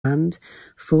and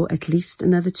for at least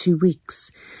another 2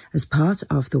 weeks. As part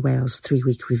of the Wales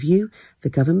 3-week review, the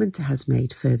government has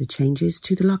made further changes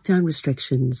to the lockdown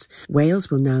restrictions. Wales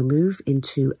will now move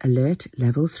into Alert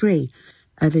Level 3.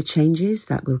 Other changes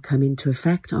that will come into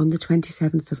effect on the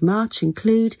 27th of March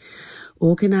include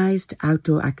organised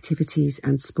outdoor activities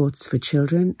and sports for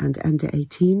children and under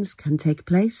 18s can take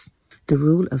place. The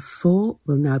rule of 4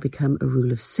 will now become a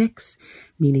rule of 6,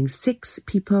 meaning 6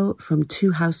 people from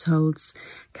 2 households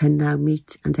can now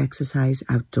meet and exercise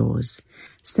outdoors.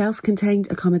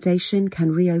 Self-contained accommodation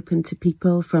can reopen to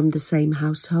people from the same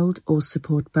household or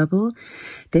support bubble.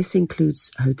 This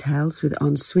includes hotels with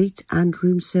ensuite and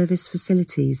room service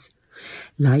facilities.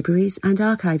 Libraries and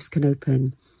archives can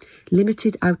open.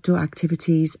 Limited outdoor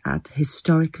activities at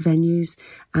historic venues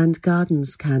and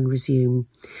gardens can resume.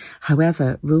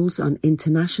 However, rules on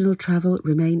international travel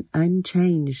remain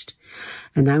unchanged.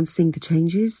 Announcing the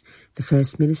changes, the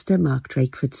First Minister, Mark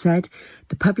Drakeford, said,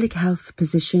 "The public health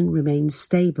position remains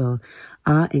stable.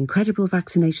 Our incredible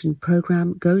vaccination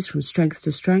programme goes from strength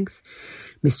to strength."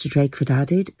 Mr Drakeford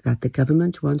added that the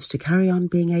government wants to carry on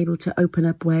being able to open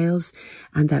up Wales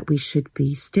and that we should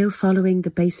be still following the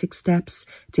basic steps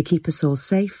to keep us all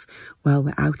safe while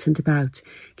we're out and about,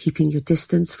 keeping your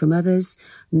distance from others,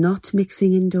 not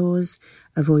mixing indoors,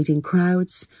 avoiding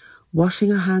crowds,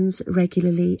 washing our hands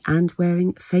regularly and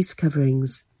wearing face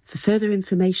coverings. For further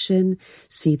information,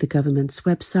 see the government's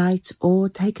website or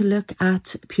take a look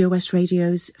at Pure West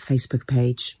Radio's Facebook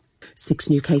page. 6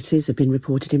 new cases have been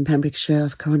reported in Pembrokeshire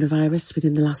of coronavirus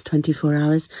within the last 24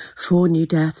 hours. 4 new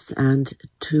deaths and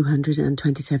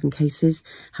 227 cases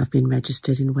have been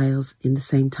registered in Wales in the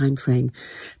same time frame.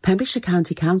 Pembrokeshire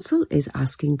County Council is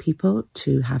asking people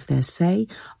to have their say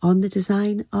on the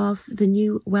design of the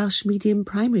new Welsh medium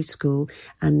primary school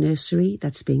and nursery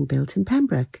that's being built in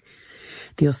Pembroke.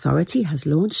 The authority has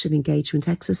launched an engagement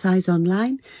exercise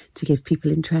online to give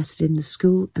people interested in the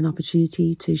school an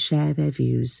opportunity to share their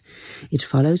views. It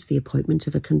follows the appointment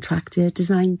of a contractor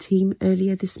design team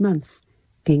earlier this month.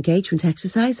 The engagement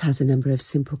exercise has a number of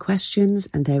simple questions,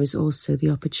 and there is also the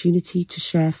opportunity to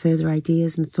share further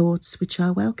ideas and thoughts which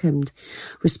are welcomed.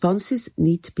 Responses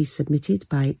need to be submitted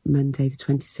by Monday the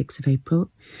 26th of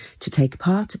April. To take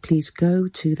part, please go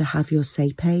to the Have Your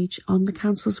Say page on the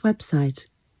Council's website.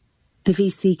 The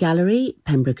VC Gallery,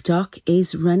 Pembroke Dock,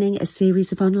 is running a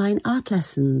series of online art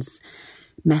lessons.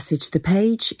 Message the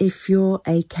page if you're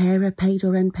a carer, paid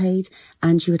or unpaid,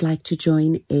 and you would like to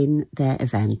join in their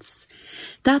events.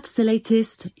 That's the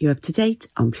latest. You're up to date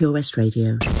on Pure West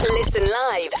Radio. Listen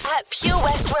live at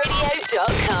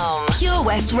purewestradio.com. Pure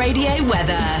West Radio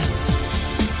weather.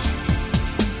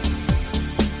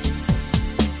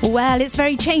 Well, it's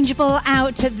very changeable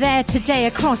out there today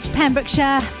across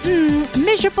Pembrokeshire.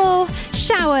 Miserable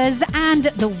showers and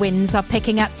the winds are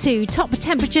picking up too. Top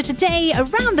temperature today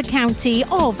around the county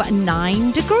of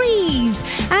 9 degrees.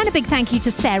 And a big thank you to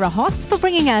Sarah Hoss for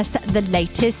bringing us the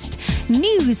latest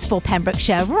news for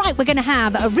Pembrokeshire. Right, we're going to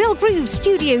have a Real Groove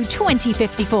Studio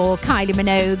 2054, Kylie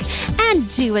Minogue and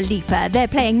Dua Lipa. They're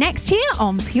playing next here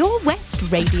on Pure West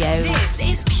Radio. This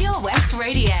is Pure West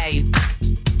Radio.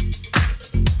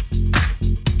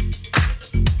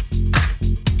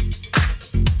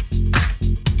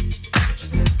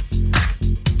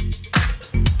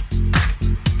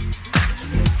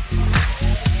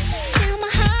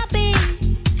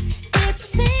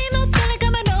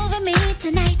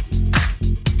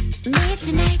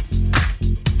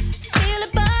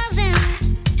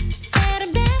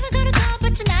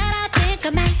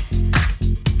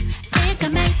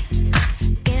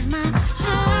 Give my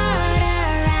heart out.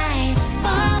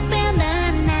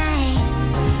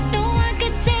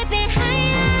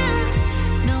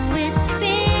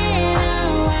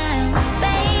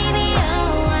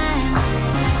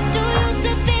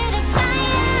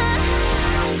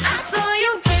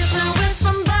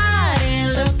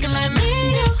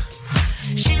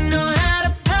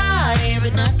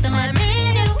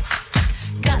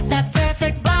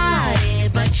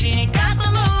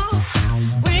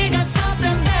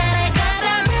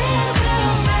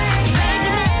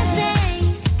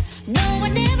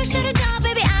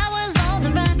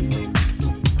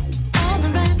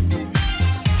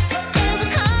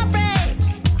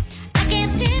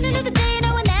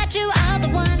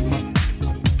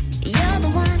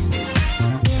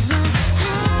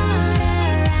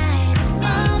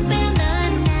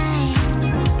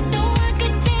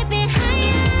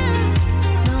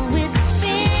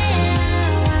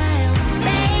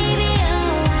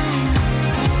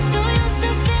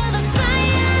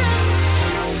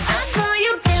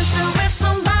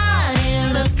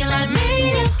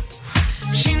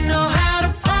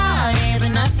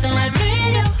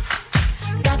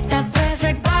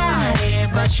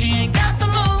 she ain't got the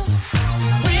moves.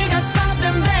 We got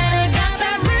something better, got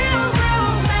that real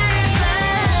groove, baby.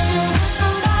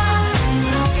 Somebody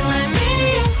looking like me.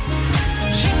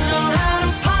 She know how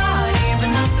to party, but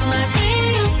nothing like me.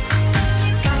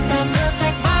 Got that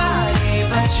perfect body,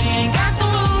 but she ain't got the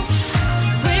moves.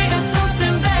 We got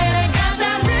something better, got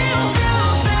that real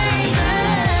groove,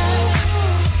 baby.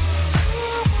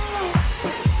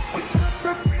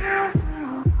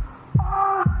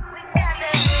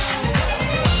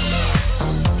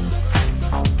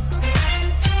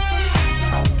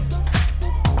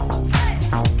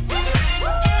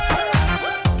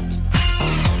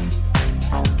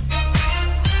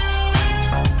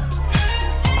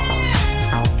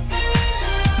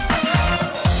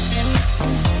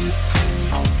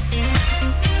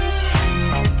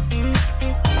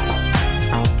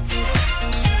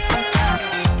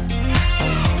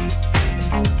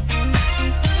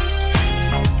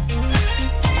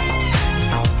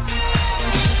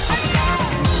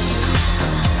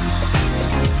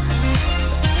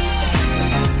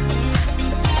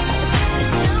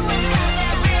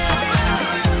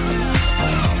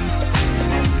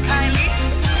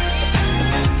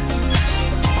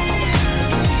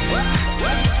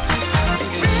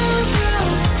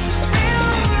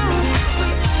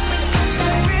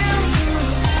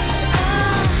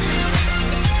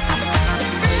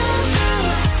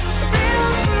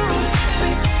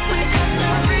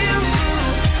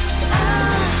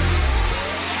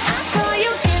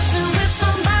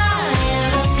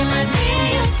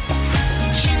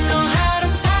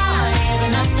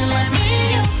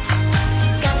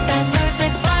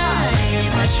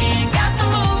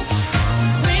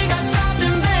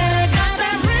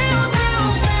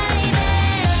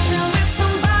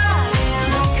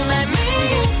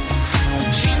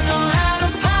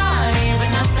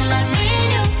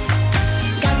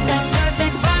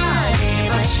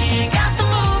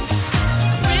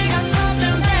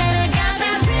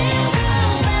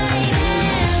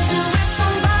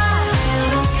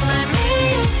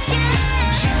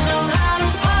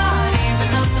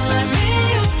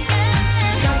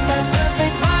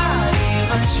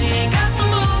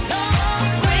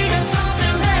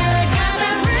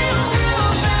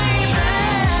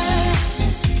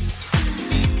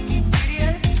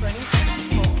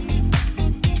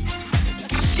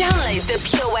 Download the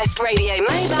Pure West Radio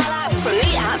mobile app from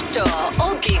the App Store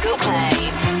or Google Play.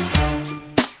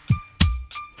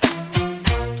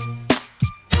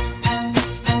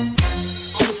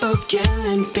 People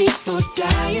killing, people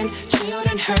dying,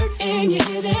 children hurt and you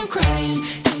hear them crying.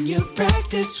 And you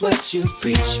practice what you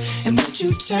preach, and would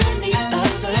you turn the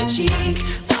other cheek?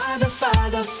 Father,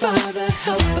 Father, Father,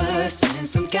 help us, send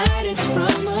some guidance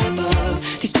from above.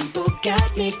 These people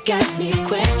got me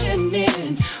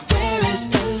questioning, where is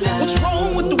the love? What's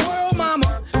wrong with the world,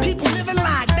 mama? People living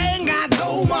like they ain't got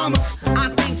no mamas. I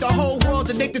think the whole world's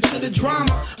addicted to the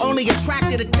drama, only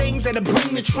attracted to things that'll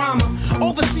bring the trauma.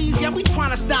 Overseas, yeah, we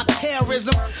trying to stop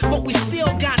terrorism, but we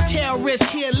still got terrorists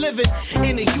here living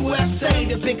in the USA,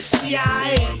 the big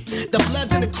CIA, the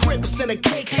Bloods and the Crips and the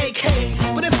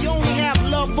KKK. But if you only have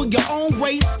love for your own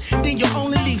race, then you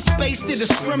only leave space to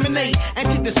discriminate, and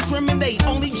to discriminate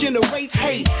only generates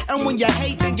hate. And when you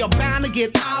hate, then you're bound to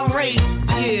get irate.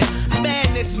 Yeah,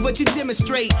 madness is what you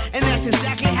demonstrate, and that's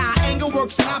exactly how anger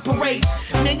works and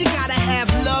operates. Man, you gotta have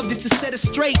love just to set it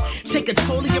straight. Take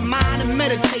control of your mind and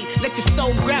meditate. Let your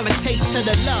soul gravitate to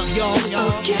the love, y'all.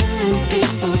 People killing,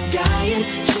 people dying,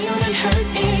 children hurt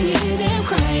and you hear them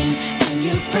crying. And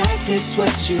you practice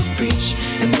what you preach,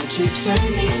 and would you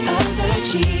turn the other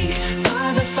cheek?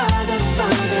 Father, Father,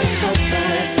 Father, help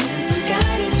us, send some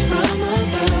guidance from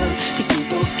above. These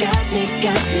people got me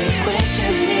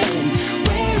questioning,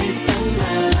 where is the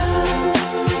love?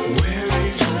 Where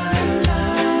is the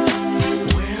love?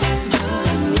 Where is the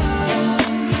love?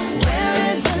 Where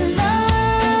is the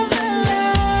love? The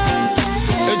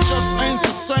love? It just ain't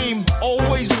the same,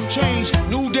 always have changed.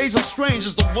 New days are strange,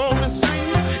 is the world insane?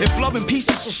 If love and peace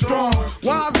is so strong,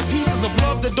 why are the pieces of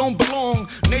love that don't belong?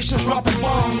 Nations dropping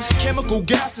bombs, chemical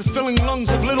gases filling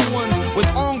lungs of little ones with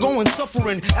ongoing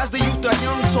suffering as the youth are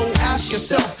young. So ask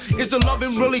yourself, is the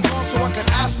loving really gone? So I could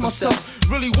ask myself,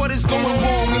 really what is going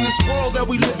wrong in this world that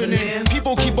we living in?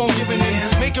 People keep on giving in,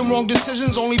 making wrong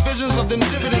decisions, only visions of them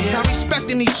dividends. Not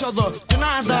respecting each other,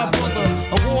 denying thy brother.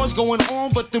 A war's going on,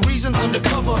 but the reason's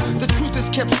undercover. The truth is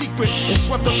kept secret, it's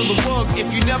swept under the rug.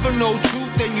 If you never know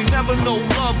truth, then you never know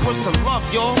love. Where's the love,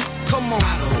 y'all? Come on.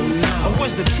 I don't know. Or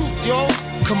where's the truth, y'all?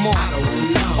 Come on. I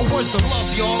don't know. Or where's the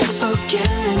love, y'all? People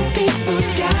killing, people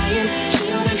dying,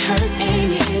 children hurt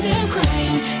and you hear them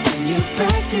crying. And you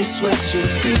practice what you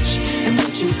preach? And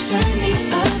would you turn the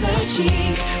other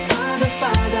cheek? Father,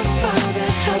 Father, Father,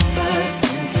 help us.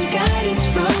 Send some guidance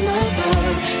from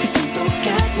above. 'Cause people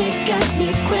got me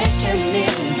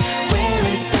questioning. Where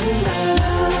is the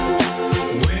love?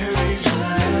 Where is the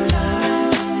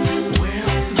love? Where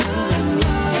is the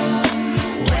love?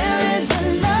 Where is the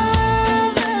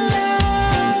love? The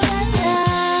love, the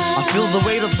love? I feel the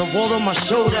weight of the world on my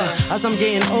shoulder. As I'm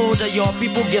getting older, your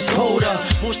people gets colder.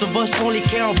 Most of us only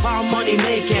care about money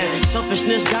making.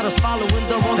 Selfishness got us following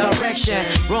the wrong direction.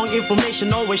 Wrong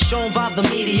information always shown by the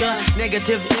media.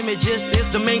 Negative images is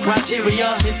the main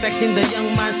criteria. Infecting the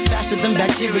young minds faster than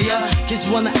bacteria. Kids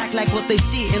wanna act like what they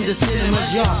see in the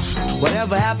cinemas, yeah.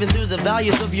 Whatever happened to the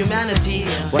values of humanity?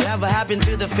 Whatever happened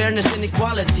to the fairness and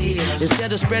equality?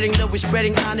 Instead of spreading love, we're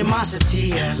spreading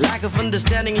animosity. Lack of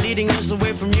understanding leading us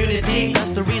away from unity.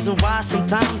 That's the reason why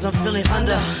sometimes I'm feeling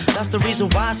under. That's the reason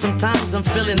why sometimes I'm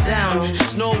feeling down.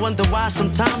 It's no wonder why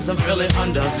sometimes I'm feeling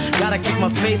under. Gotta keep my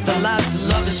faith alive till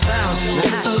love is found.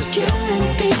 People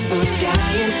killing, people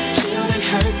dying, children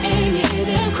hurt and you hear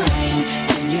them crying.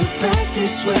 Can you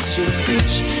practice what you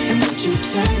preach? And would you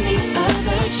turn the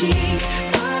other cheek?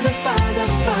 Father, Father,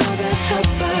 Father,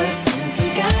 help us. Send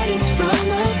some guidance from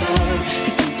above.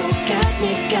 'Cause people got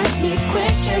me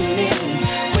questioning.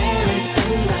 Where is the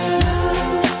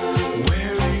love?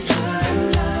 Where is the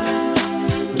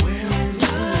love? Where is the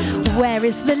love? Where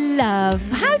is the love?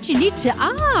 How do you need to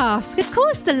ask? Of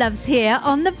course the love's here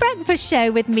on The Breakfast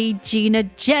Show with me, Gina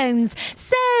Jones.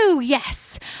 So,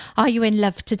 yes, are you in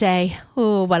love today?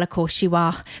 Oh, well, of course you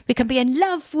are. We can be in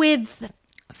love with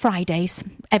Fridays.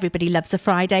 Everybody loves a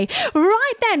Friday.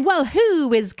 Right then, well,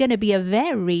 who is going to be a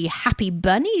very happy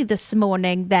bunny this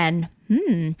morning then?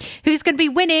 Who's going to be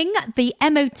winning the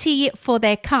MOT for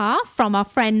their car from our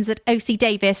friends at OC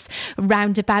Davis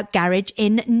Roundabout Garage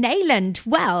in Neyland?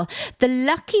 Well, the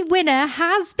lucky winner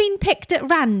has been picked at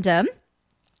random.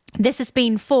 This has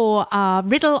been for our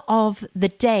riddle of the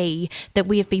day that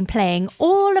we have been playing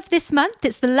all of this month.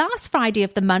 It's the last Friday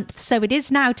of the month, so it is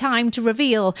now time to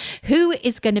reveal who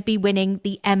is going to be winning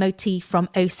the MOT from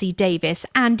OC Davis.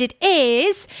 And it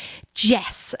is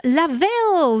Jess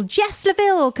Laville. Jess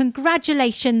Laville,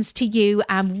 congratulations to you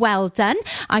and well done.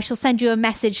 I shall send you a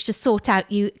message to sort out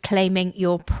you claiming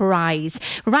your prize.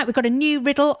 Right, we've got a new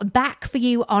riddle back for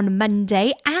you on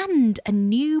Monday and a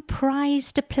new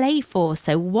prize to play for.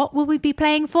 So what will we be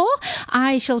playing for?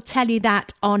 I shall tell you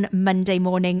that on Monday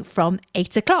morning from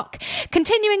 8 o'clock.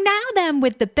 Continuing now then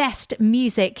with the best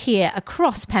music here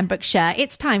across Pembrokeshire,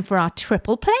 it's time for our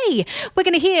triple play. We're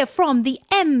going to hear from the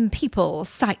M People,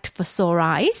 Sight for Sore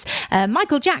Eyes,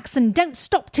 Michael Jackson, Don't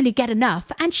Stop Till You Get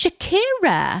Enough, and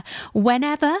Shakira,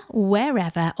 Whenever,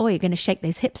 Wherever. Oh, you're going to shake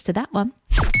those hips to that one.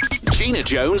 Gina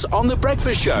Jones on The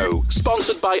Breakfast Show,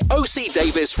 sponsored by OC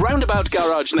Davis Roundabout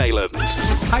Garage Neyland.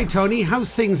 Hi Tony,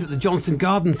 how's things at the Johnson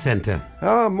Garden Centre?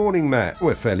 Morning Matt.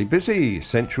 We're fairly busy.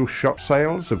 Essential shop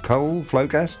sales of coal, flow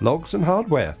gas, logs and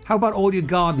hardware. How about all your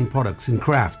garden products and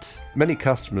crafts? Many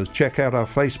customers check out our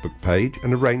Facebook page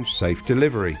and arrange safe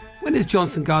delivery. When is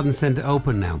Johnson Garden Centre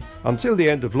open now? Until the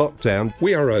end of lockdown,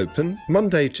 we are open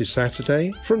Monday to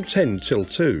Saturday from 10 till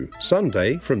 2,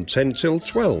 Sunday from 10 till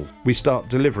 12. We start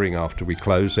delivering after we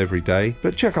close every day,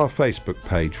 but check our Facebook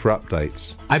page for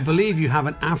updates. I believe you have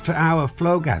an after-hour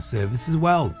flow gas service as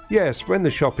well. Yes, when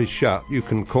the shop is shut, you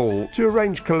can call to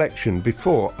arrange collection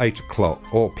before 8 o'clock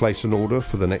or place an order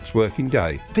for the next working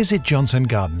day. Visit Johnson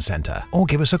Garden Centre or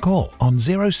give us a call on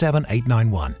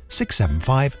 07891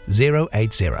 675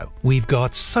 080. We've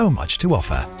got so much to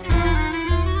offer.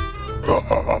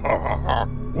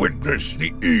 Witness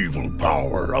the evil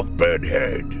power of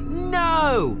Bedhead.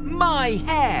 No! My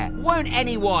hair! Won't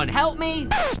anyone help me?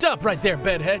 Stop right there,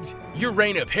 Bedheads. Your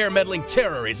reign of hair-meddling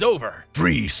terror is over.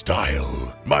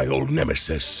 Freestyle, my old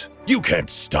nemesis. You can't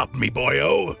stop me,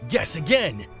 boyo. Guess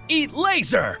again. Eat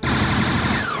laser!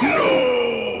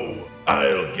 No!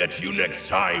 I'll get you next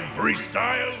time,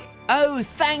 Freestyle. Oh,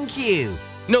 thank you.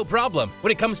 No problem. When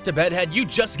it comes to Bedhead, you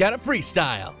just gotta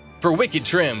freestyle. For wicked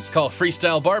trims, call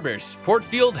Freestyle Barbers,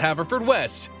 Portfield,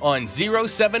 Haverfordwest, on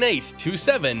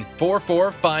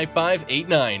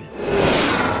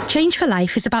 07827445589. Change for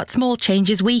Life is about small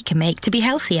changes we can make to be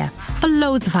healthier. For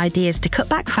loads of ideas to cut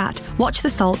back fat, watch the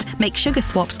salt, make sugar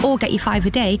swaps, or get your 5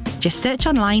 a day, just search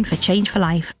online for Change for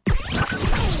Life.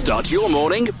 Start your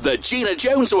morning the Gina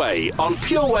Jones way on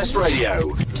Pure West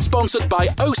Radio. Sponsored by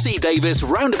OC Davis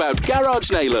Roundabout Garage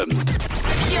Neyland.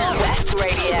 Pure West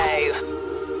Radio.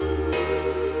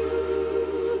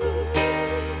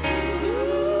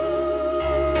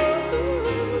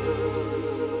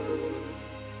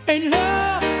 In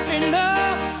love,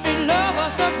 a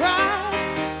surprise.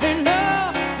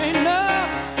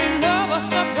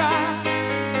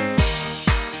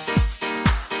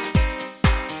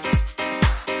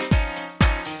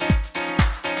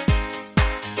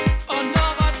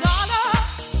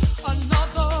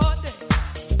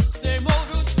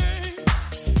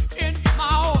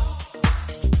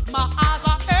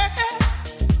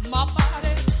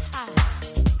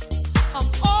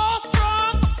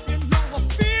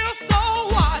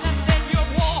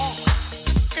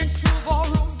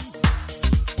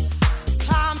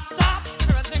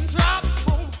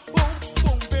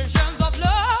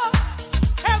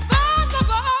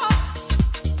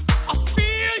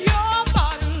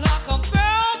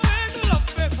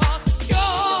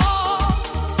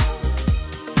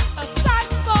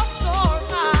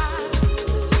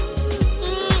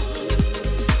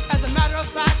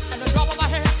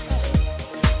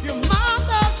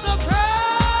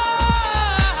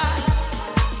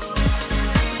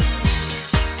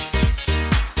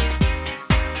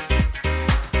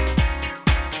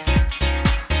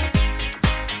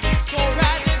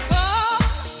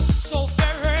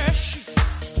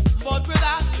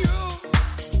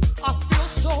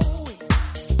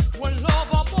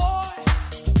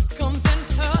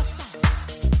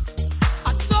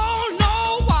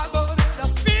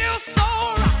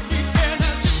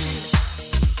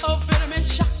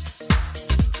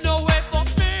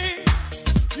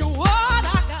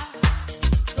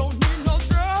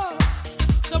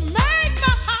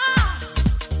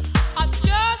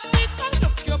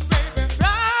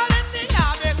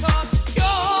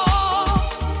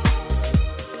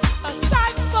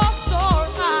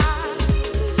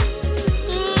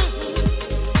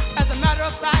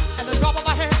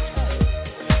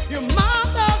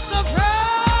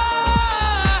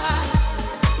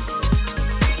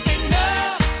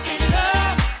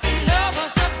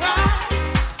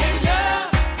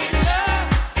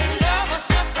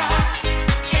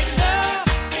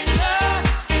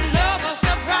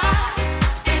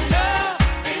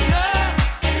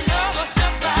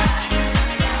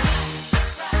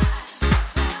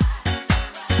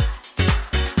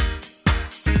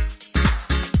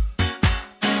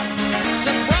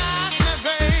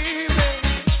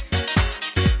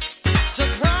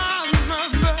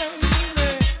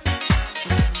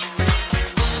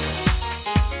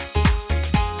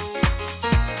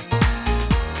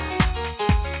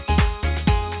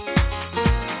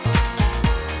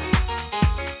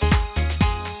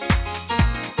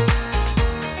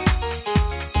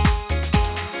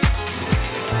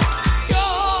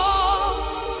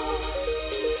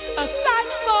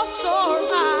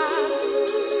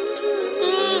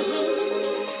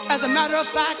 As a matter of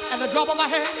fact, at the drop of a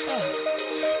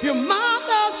hat, your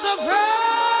mother's surprise.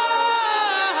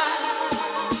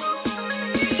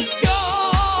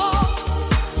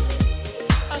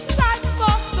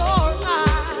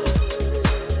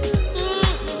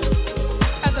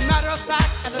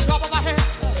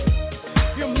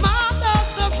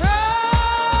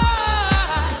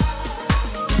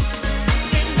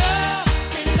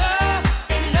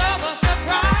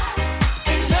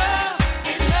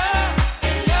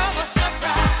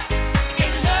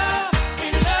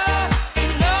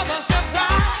 Surprise.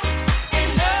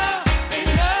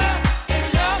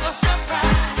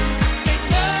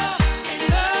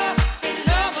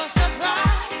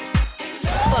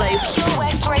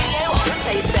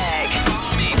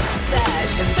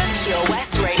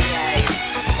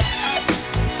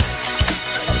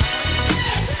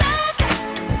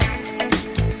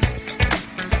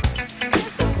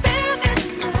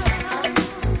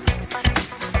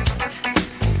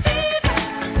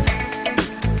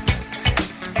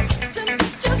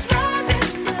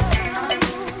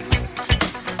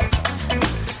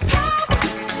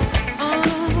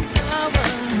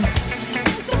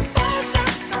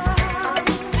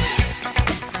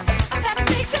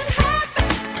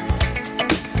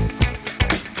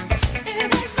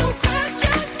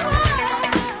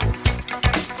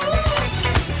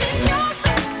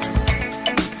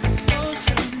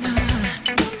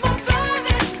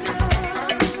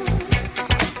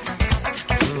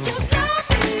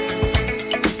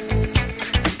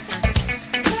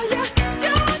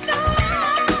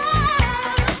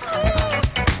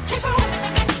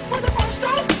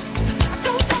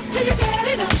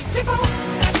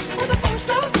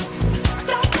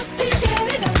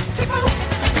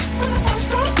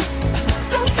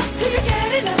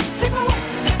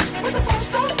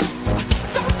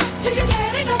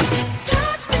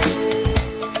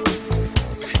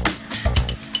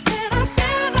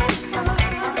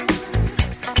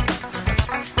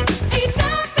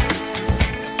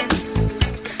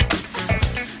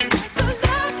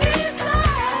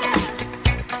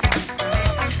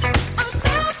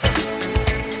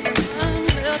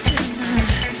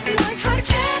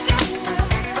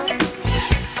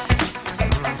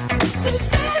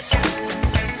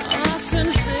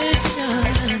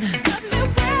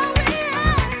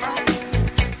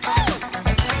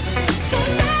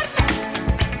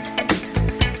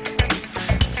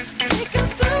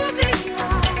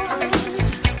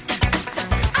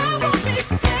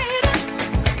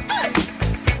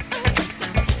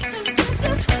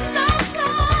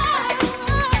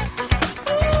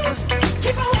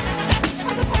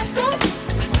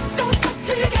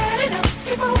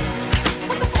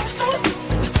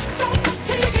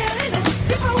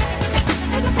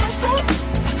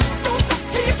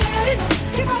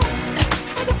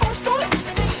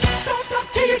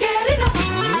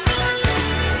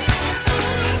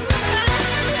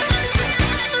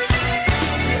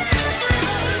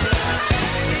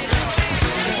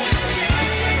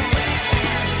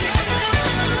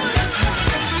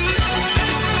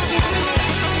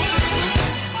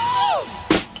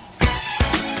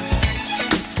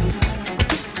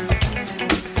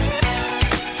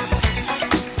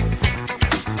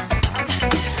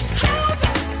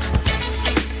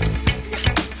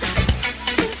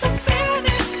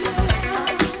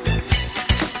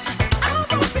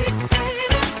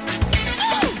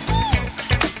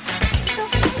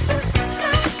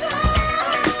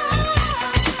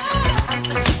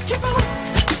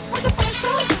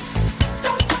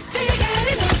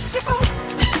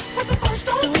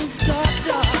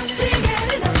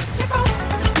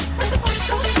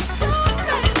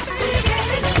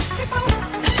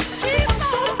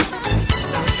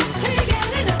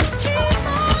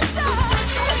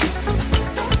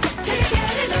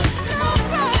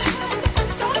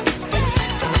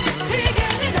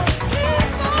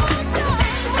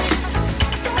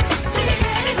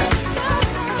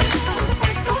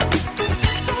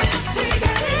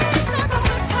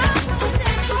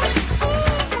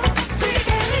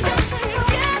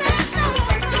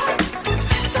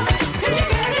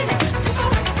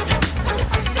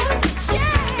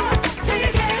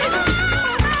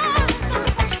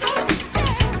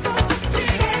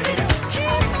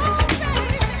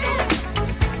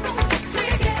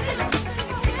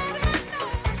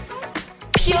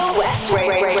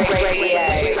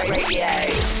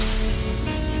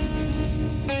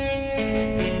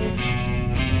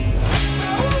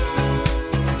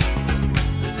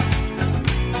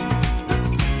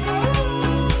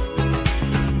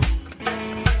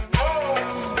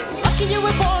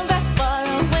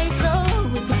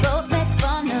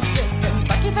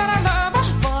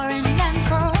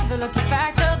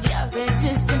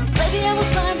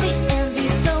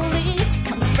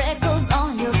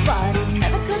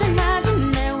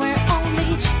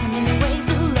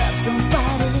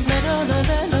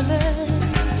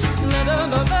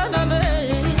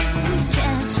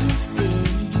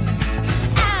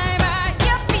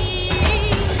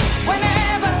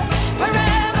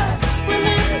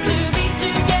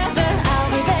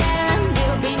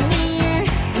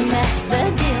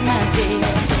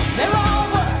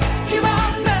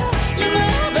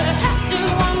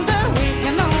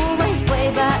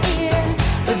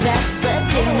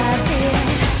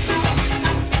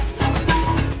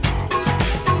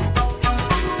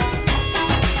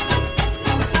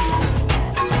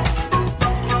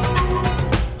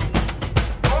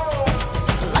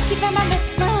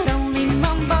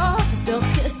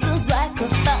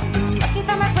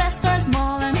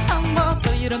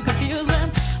 you don't confuse them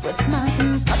with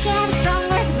nothing. Stuck out strong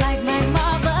words like my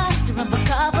mother to run for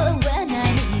cover when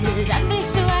I need it. At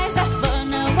least two eyes that for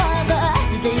no other.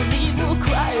 The day you leave will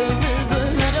cry a river.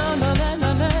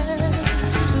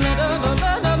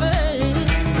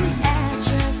 At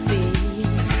your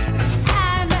feet,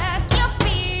 I'm at your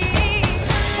feet.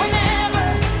 Whenever,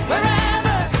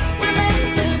 wherever we're meant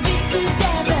to be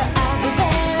together, I'll be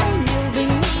there and you'll be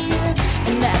near,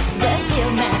 and that's the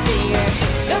deal, my dear.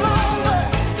 You're over,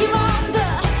 you're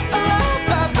under, or up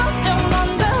above, don't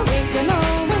wonder. We can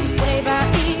always play by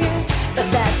ear, but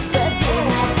that's the deal,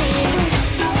 my dear.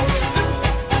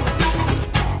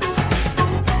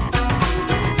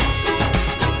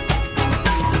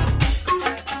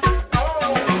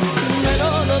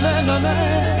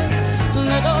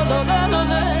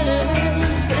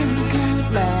 Think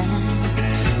out loud,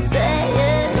 say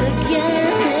it again.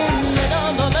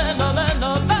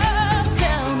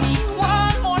 Tell me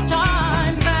one more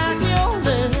time that you'll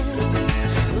live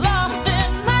lost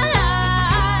in my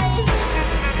eyes.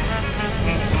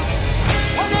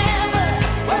 Whenever,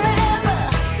 wherever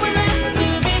we're meant to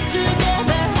be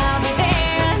together, I'll be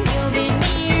there and you'll be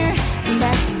near, and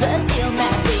that's the deal,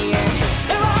 my dear.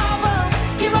 You're over,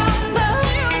 you're under,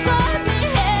 you got me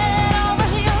head over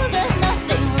heels. There's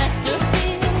nothing left to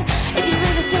feel if you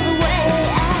really feel the way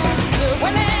I feel.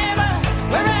 Whenever,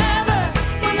 wherever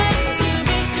we're meant to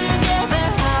be together,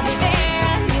 I'll be there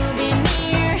and you'll be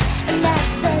near, and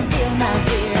that's the deal, my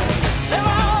dear. You're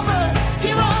over,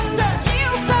 you're under, you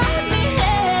got me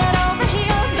head over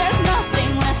heels. There's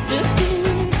nothing left to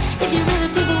feel if you really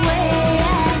feel the way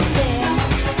I feel.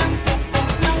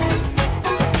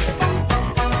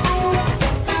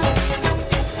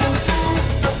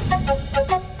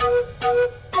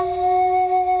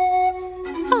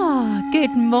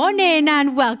 Good morning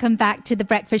and welcome back to The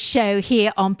Breakfast Show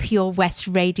here on Pure West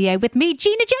Radio with me,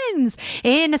 Gina Jones,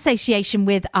 in association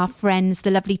with our friends, the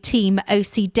lovely team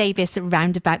OC Davis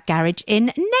Roundabout Garage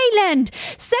in Neyland.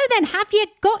 So then, have you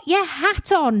got your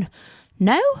hat on?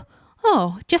 No?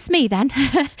 Oh, just me then.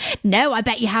 No, I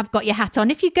bet you have got your hat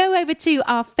on. If you go over to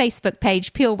our Facebook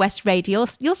page, Pure West Radio,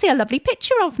 you'll see a lovely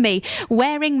picture of me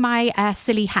wearing my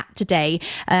silly hat today.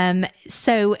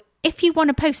 So if you want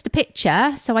to post a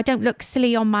picture so I don't look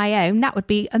silly on my own, that would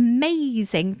be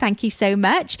amazing. Thank you so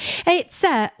much. It's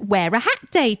Wear a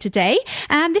Hat Day today.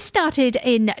 And this started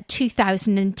in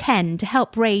 2010 to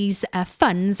help raise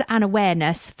funds and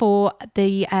awareness for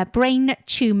the brain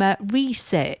tumour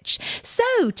research.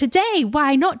 So today,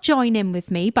 why not join in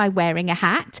with me by wearing a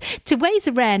hat to raise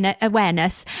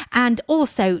awareness and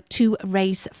also to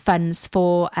raise funds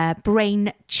for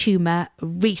brain tumour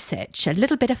research. A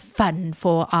little bit of fun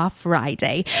for our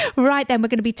Friday. Right then, we're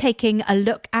going to be taking a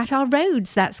look at our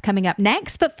roads. That's coming up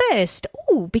next. But first,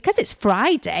 because it's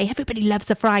Friday, everybody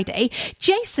loves a Friday,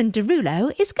 Jason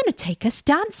Derulo is going to take us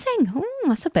dancing.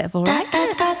 That's a bit of all right.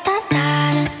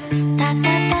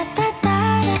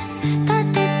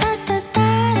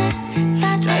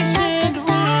 Jason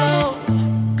Derulo,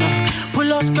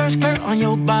 pull up skirt on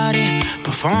your body,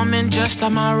 performing just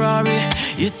like my Rari.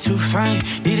 You're too fine,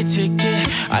 need a ticket.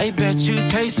 I bet you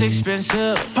taste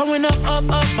expensive. Pouring up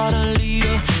about a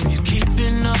liter. If you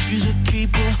keeping up, you should keep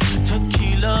it.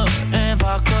 Tequila and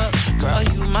vodka, girl,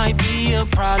 you might be a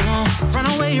problem. Run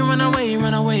away, run away,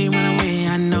 run away, run away.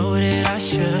 I know that I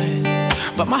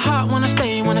should, but my heart wanna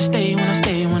stay, wanna stay, wanna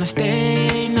stay, wanna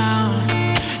stay now.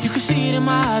 You can see it in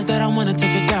my eyes that I wanna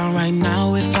take it down right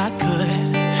now if I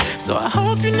could. So I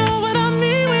hope you know what I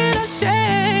mean when I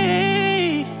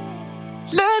say,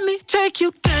 let me take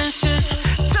you dancing.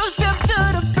 Two-step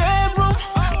to the bedroom.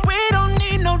 We don't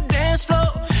need no dance floor.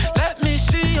 Let me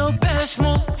see your best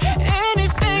move.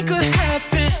 Anything could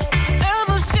happen.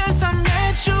 Ever since I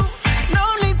met you, no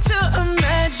need to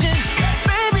imagine.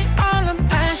 Baby, all I'm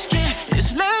asking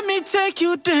is let me take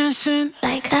you dancing.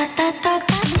 Like that, that, that,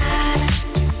 that, that.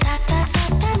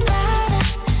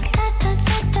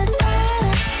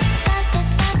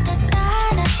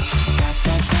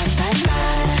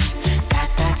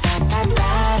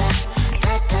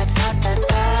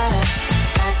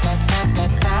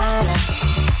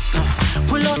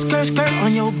 Skirt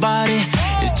on your body.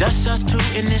 It's just us two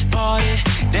in this party.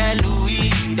 That Louis,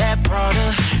 that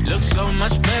Prada looks so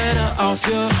much better off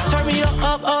you. Turn me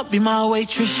up, be my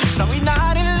waitress. No, we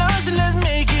not in love, so let's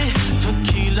make it.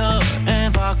 Tequila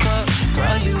and vodka,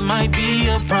 girl, you might be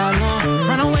a problem.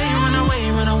 Run away, run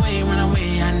away, run away, run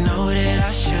away. I know that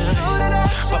I should,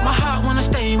 but my heart wanna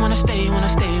stay, wanna stay, wanna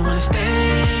stay, wanna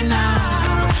stay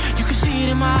now. You can see it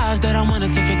in my eyes that I wanna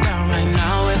take it down right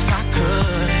now if I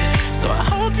could. So I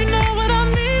hope you know what I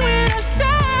mean when I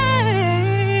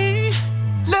say,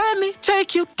 let me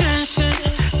take you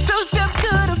dancing.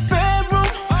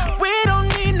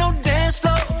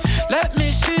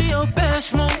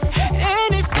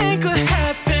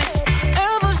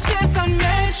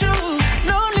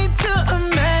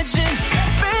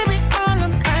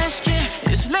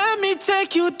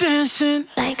 take you dancing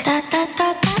like that, that,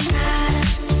 that, that,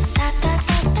 that, that,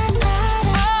 that,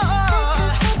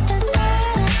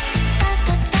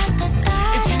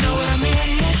 if you know what I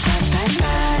mean.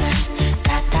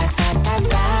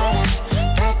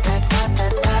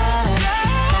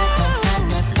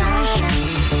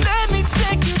 Let me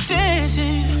take you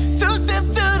dancing. Two-step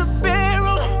to the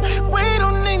bedroom. We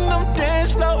don't need no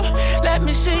dance floor. Let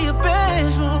me see your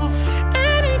best move.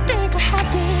 Anything could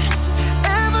happen.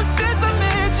 Ever since I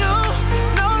met you,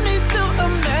 no need to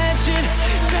imagine.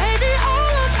 Baby,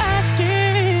 all I'm asking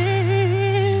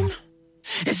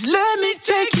is let me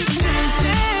take you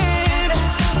dancing.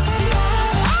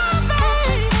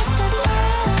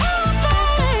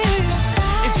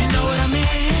 If you know what I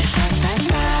mean.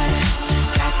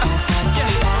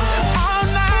 All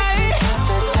night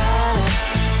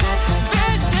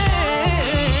dancing.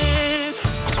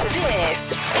 This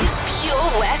is Pure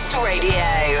West Radio.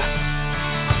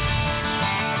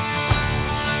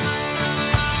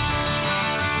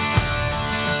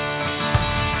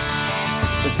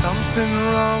 There's something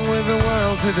wrong with the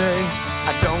world today.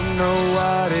 I don't know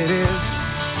what it is.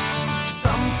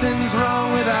 Something's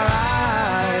wrong with our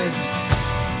eyes.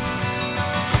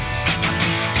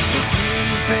 We're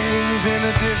seeing things in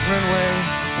a different way,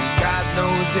 and God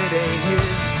knows it ain't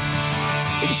his.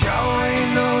 It sure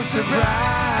ain't no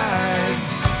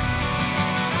surprise.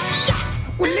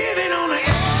 We're living on the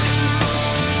edge.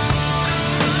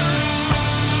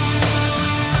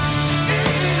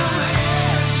 Living on the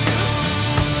edge.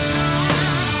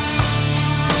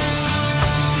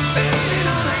 Living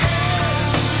on the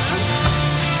edge.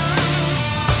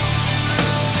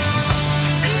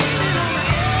 Living on the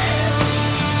edge.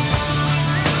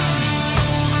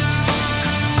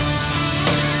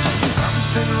 There's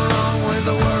something wrong with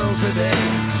the world today.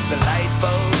 The light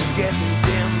bulb's getting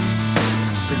dim.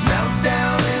 There's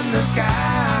meltdown in the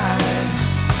sky.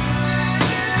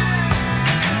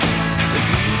 If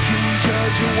you can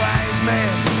judge a wise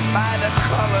man by the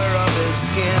color of his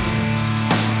skin,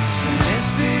 then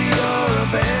mister, you're a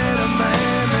better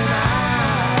man than I.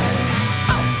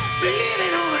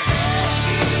 Living on the edge,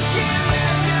 you can't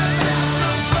let yourself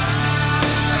no far.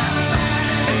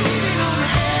 Living on the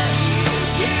edge, you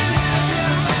can't help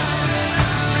yourself at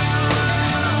all.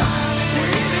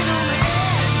 Living on the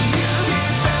edge, you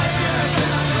can't stop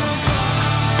yourself from falling.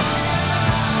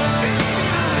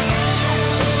 Living on the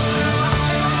edge.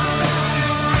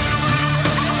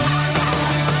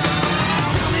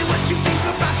 Tell me what you think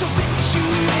about your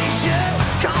situation.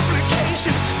 Complications.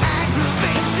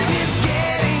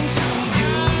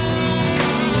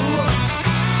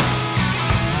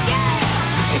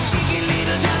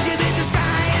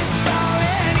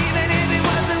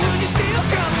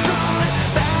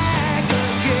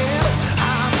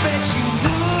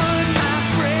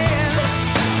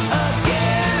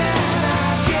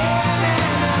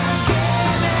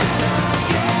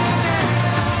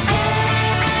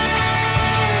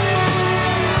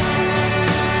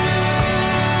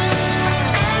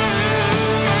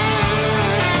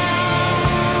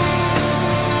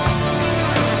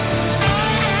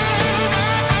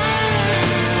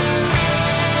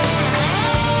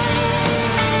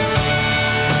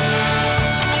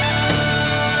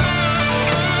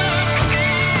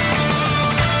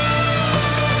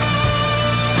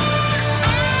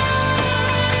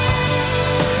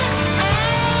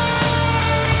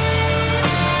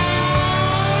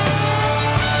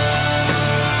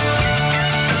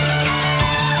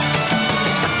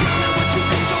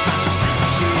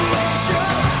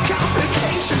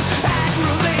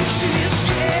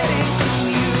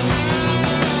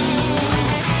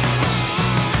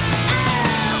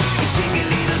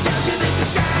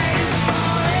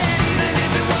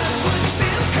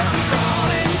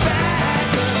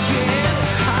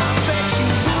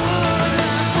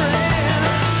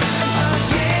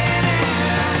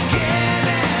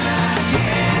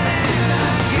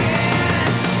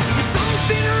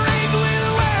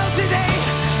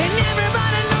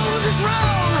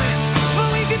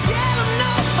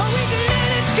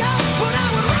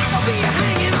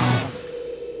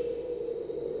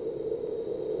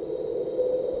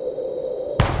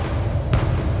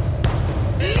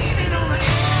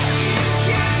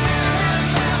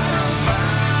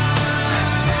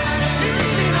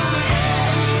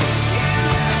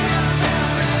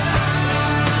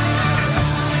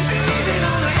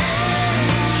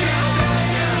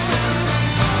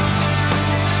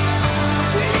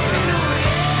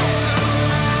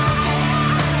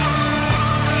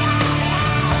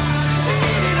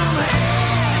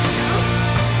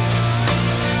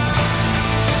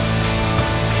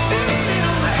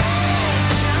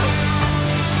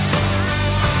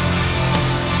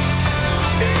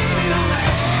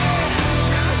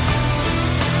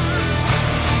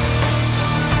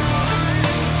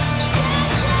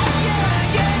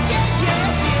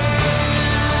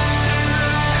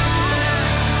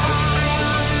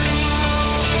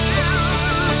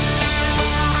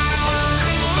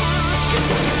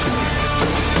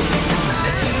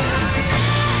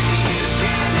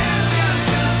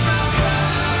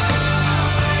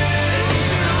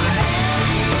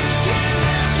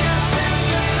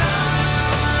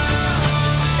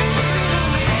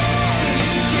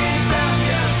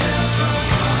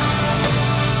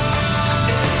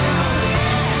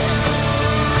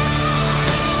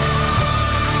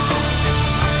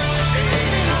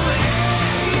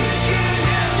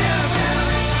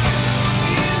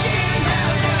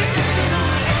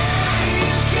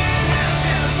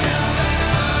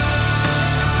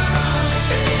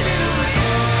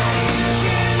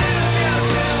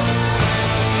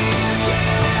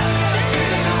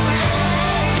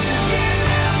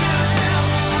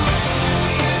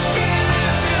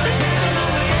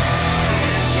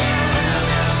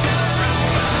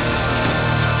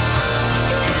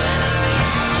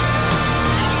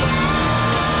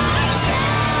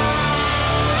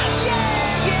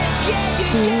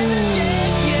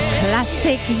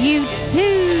 Classic U2.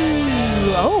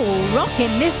 Oh,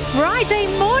 rocking this Friday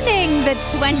morning, the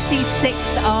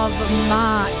 26th of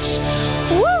March.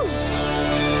 Woo!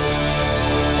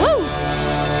 Woo!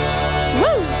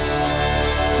 Woo!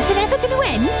 Is it ever going to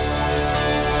end?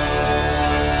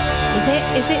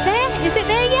 Is it there? Is it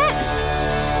there yet?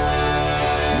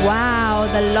 Wow,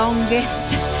 the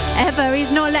longest ever.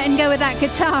 He's not letting go of that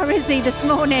guitar, is he, this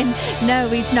morning? No,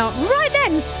 he's not. Right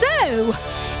then, so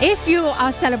if you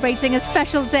are celebrating a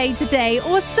special day today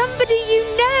or somebody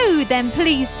you know, then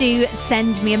please do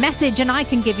send me a message and I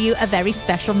can give you a very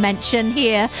special mention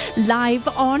here live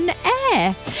on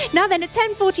air. Now then, at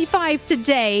 10:45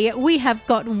 today, we have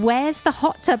got Where's the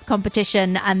Hot Tub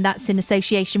competition, and that's in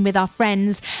association with our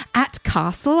friends at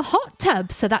Castle Hot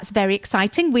Tub. So that's very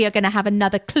exciting. We are going to have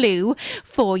another clue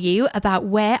for you about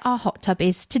where our hot tub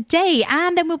is today.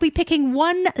 And then we'll be picking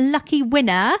one lucky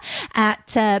winner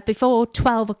at before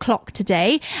 12 o'clock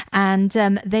today. And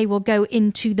they will go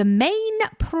into the main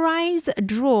prize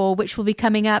draw, which will be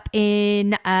coming up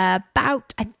in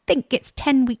about, I think it's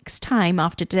 10 weeks time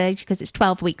after today, because it's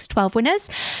 12 weeks, 12 winners.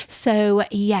 So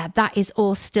yeah, that is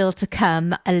all still to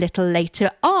come a little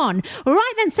later on.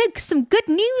 Right then, so some good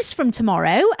news from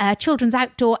tomorrow. Children's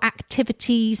outdoor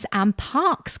activities and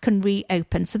parks can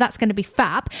reopen. So that's going to be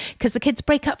fab because the kids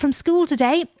break up from school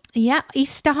today. Yeah,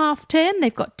 Easter half term,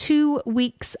 they've got 2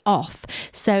 weeks off.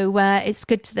 So it's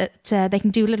good that they can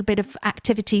do a little bit of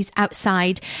activities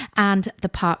outside and the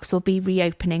parks will be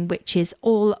reopening, which is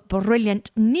all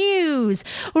brilliant news.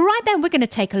 Right then, we're going to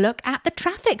take a look at the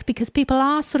traffic because people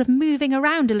are sort of moving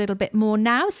around a little bit more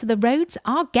now. So the roads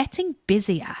are getting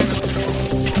busier.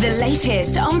 The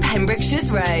latest on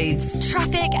Pembrokeshire's roads,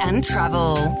 traffic and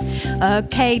travel.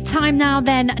 Okay, time now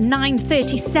then,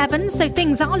 9:37. So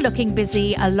things are looking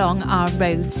busy along our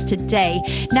roads today.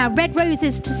 Now, Red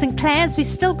Roses to St Clair's, we've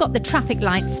still got the traffic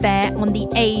lights there on the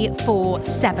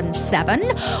A477.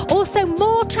 Also,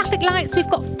 more traffic lights.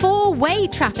 We've got 4-way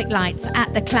traffic lights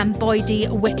at the Clamboydy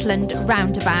Whitland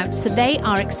roundabout. So they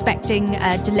are expecting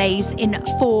delays in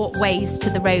 4 ways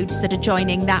to the roads that are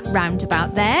joining that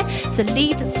roundabout there. So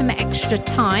leave some extra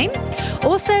time.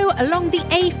 Also, along the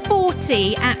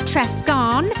A40 at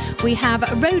Trefgarn, we have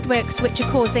roadworks which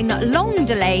are causing long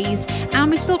delays,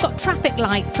 and we've still got traffic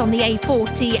lights on the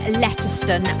A40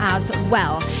 Letterston as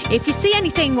well. If you see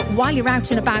anything while you're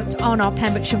out and about on our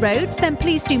Pembrokeshire roads, then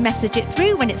please do message it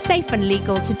through when it's safe and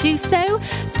legal to do so.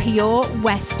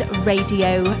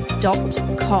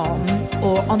 purewestradio.com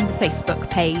or on the Facebook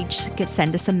page.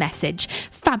 Send us a message.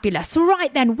 Fabulous.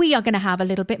 Right then, we are going to have a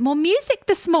little bit more music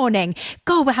this morning.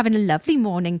 God, we're having a lovely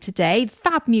morning today.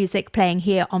 Fab music playing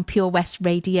here on Pure West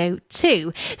Radio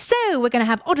 2. So we're going to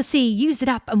have Odyssey, Use It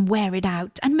Up and Wear It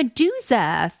Out, and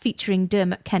Medusa featuring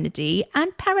Dermot Kennedy,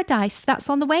 and Paradise. That's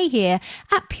on the way here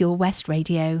at Pure West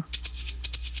Radio.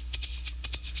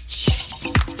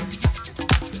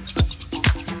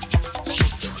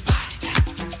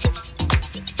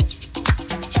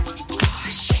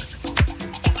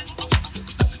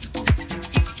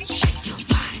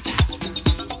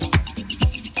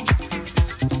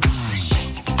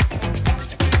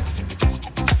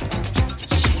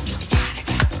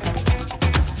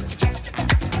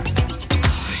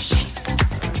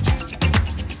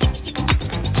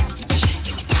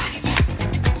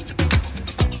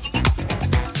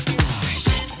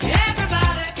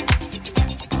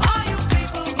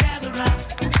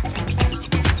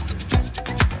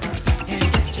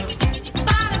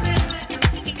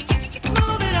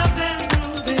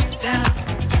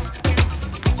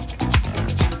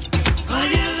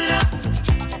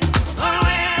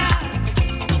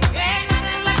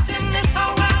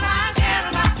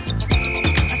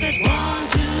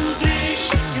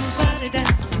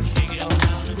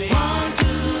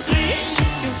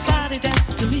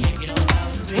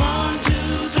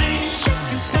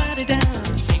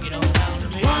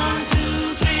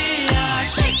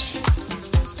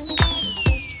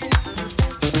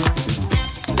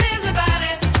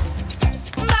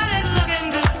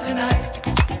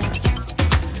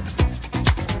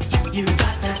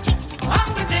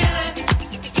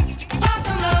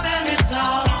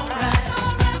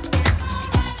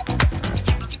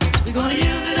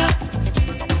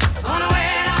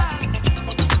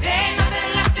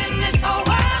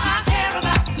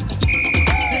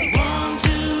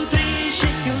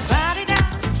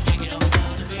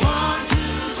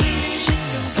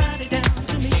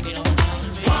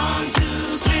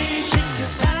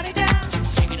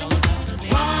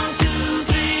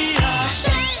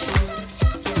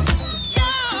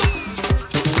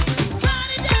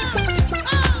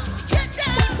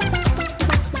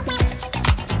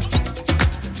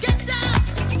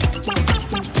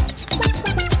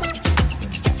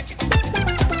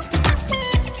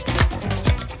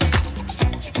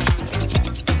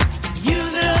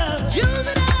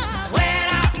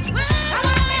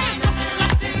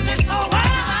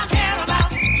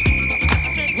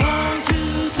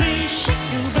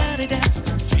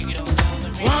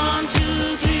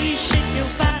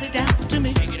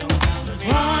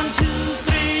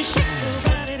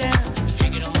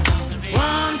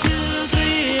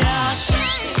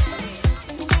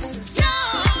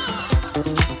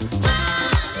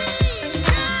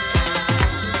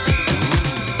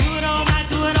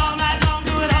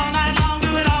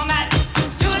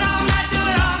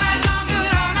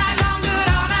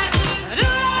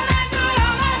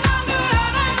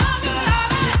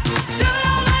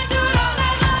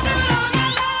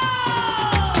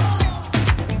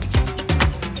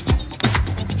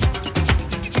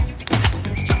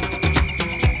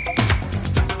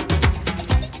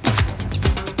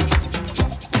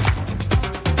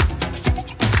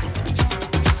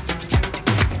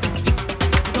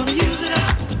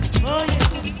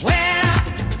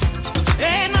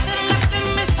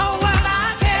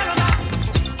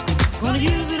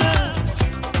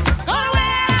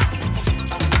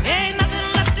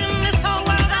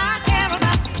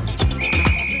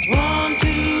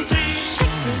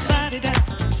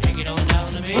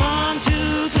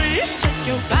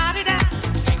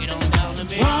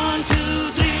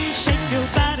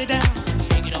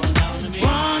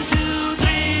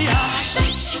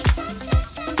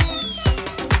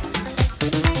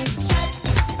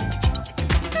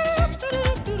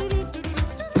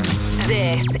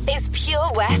 This is Pure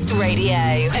West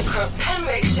Radio. Across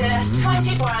Pembrokeshire,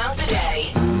 24 hours a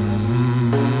day.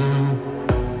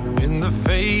 In the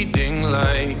fading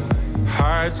light,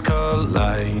 hearts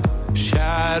collide.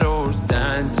 Shadows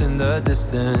dance in the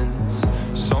distance.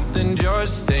 Something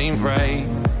just ain't right.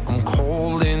 I'm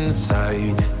cold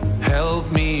inside.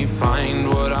 Help me find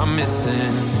what I'm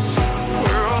missing.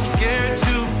 We're all scared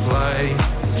to fly,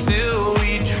 still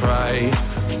we try.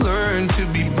 Learn to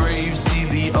be brave, see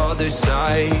the other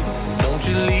side. Won't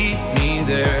you lead me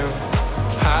there?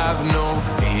 Have no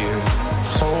fear.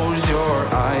 Close your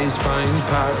eyes, find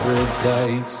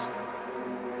paradise.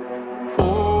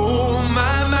 Oh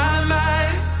my, my,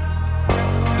 my.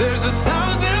 There's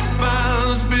 1,000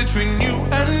 miles between you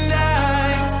and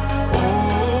I.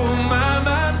 Oh my,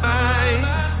 my, my.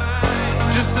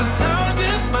 Just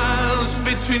 1,000 miles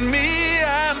between me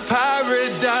and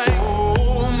paradise.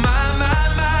 Oh my, my,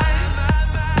 my.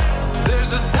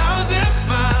 There's 1,000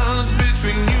 miles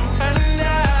between you and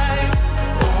I.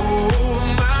 Oh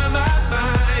my, my,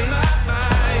 my.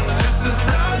 Just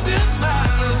 1,000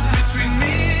 miles between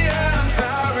me and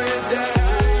paradise.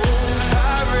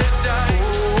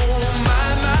 Paradise. Oh my,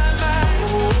 my, my.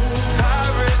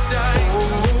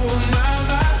 Paradise. Oh my,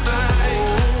 my, my.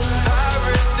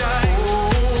 Paradise.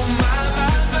 Oh my,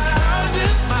 my, my.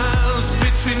 1,000 miles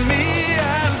between me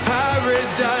and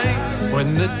paradise.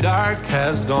 When the dark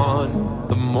has gone,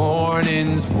 the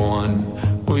morning's won.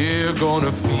 We're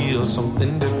gonna feel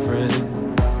something different.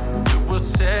 It will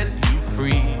set you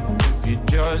free if you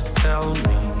just tell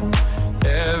me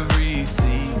every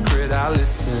secret I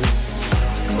listen.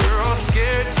 We're all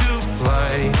scared to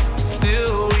fly,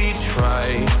 still we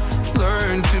try.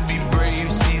 Learn to be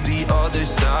brave, see the other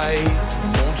side.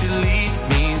 Won't you lead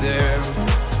me there?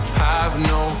 Have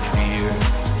no fear.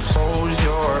 Close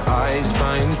your eyes,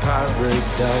 find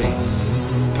paradise.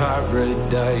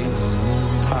 Paradise,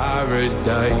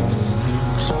 paradise.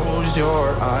 Close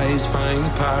your eyes, find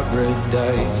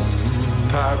paradise.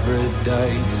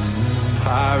 Paradise,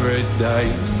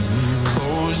 paradise.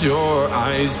 Close your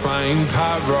eyes, find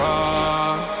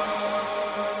paradise.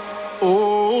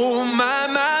 Oh my,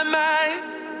 my, my.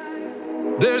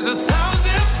 There's 1,000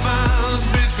 miles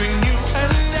between you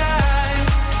and I.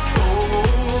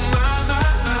 Oh my,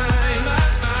 my, my.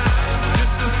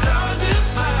 Just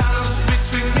 1,000 miles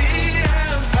between me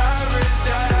and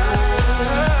paradise.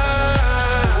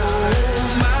 Oh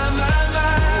my, my, my.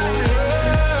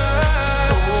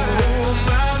 Oh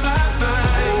my, my, my.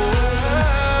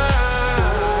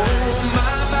 Oh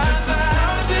my, my,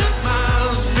 1,000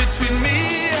 miles between me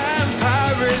and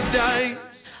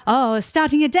paradise. Oh,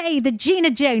 starting a day the Gina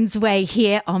Jones way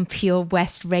here on Pure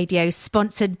West Radio,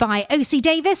 sponsored by OC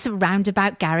Davis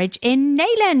Roundabout Garage in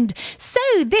Neyland. So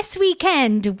this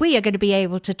weekend we are going to be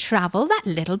able to travel that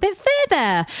little bit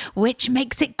further, which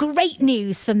makes it great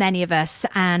news for many of us.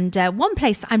 And one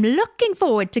place I'm looking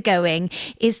forward to going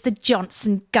is the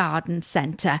Johnson Garden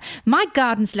Centre. My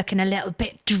garden's looking a little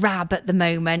bit drab at the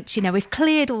moment. You know, we've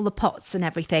cleared all the pots and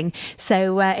everything.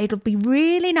 So it'll be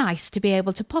really nice to be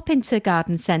able to pop into a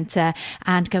garden centre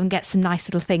and go and get some nice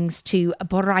little things to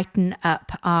brighten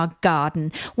up our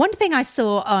garden. One thing I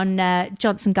saw on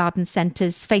Johnson Garden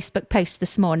Centre's Facebook post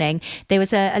this morning, there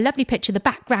was a lovely picture, the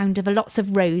background of lots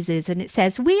of roses, and it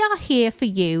says, "We are here for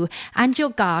you and your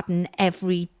garden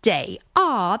every day."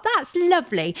 Ah, that's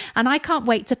lovely. And I can't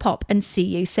wait to pop and see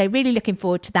you. So really looking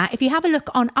forward to that. If you have a look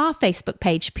on our Facebook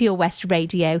page, Pure West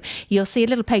Radio, you'll see a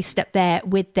little post up there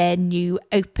with their new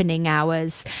opening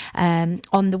hours.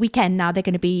 On the weekend now, they're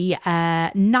going to be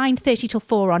 9:30 till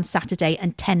 4 on Saturday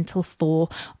and 10 till 4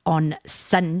 on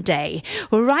Sunday.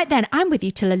 Well, right then, I'm with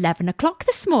you till 11 o'clock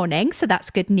this morning. So that's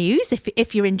good news.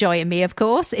 If you're enjoying me, of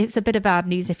course. It's a bit of bad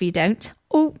news if you don't.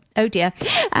 Oh dear.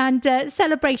 And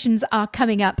celebrations are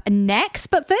coming up next.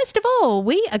 But first of all,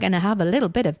 we are going to have a little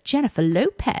bit of Jennifer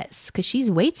Lopez because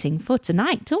she's waiting for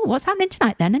tonight. Oh, what's happening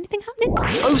tonight then? Anything happening?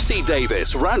 OC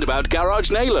Davis Roundabout Garage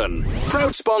Neyland.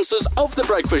 Proud sponsors of The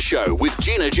Breakfast Show with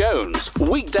Gina Jones.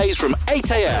 Weekdays from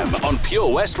 8 a.m. on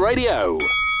Pure West Radio.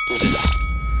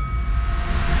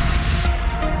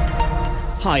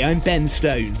 Hi, I'm Ben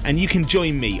Stone, and you can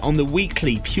join me on the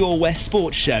weekly Pure West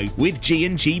Sports Show with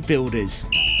G&G Builders.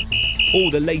 All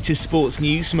the latest sports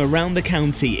news from around the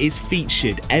county is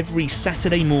featured every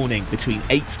Saturday morning between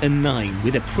 8 and 9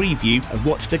 with a preview of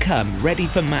what's to come ready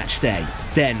for match day.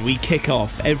 Then we kick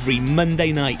off every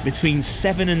Monday night between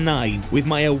 7 and 9 with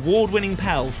my award-winning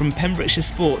pal from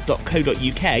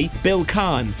PembrokeshireSport.co.uk, Bill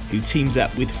Kahn, who teams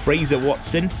up with Fraser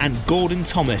Watson and Gordon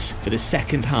Thomas for the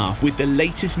second half with the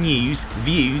latest news,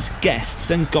 views,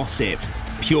 guests and gossip.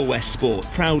 Pure West Sport,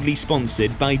 proudly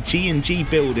sponsored by G&G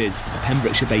Builders, a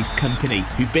Pembrokeshire-based company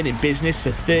who've been in business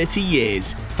for 30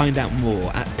 years. Find out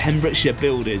more at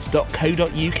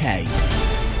pembrokeshirebuilders.co.uk.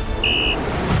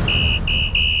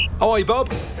 How are you,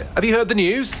 Bob? Have you heard the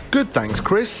news? Good, thanks,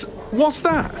 Chris. What's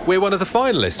that? We're one of the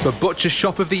finalists for Butcher's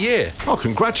Shop of the Year. Oh,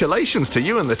 congratulations to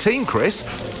you and the team, Chris.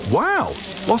 Wow,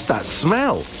 what's that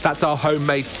smell? That's our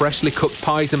homemade freshly cooked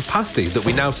pies and pasties that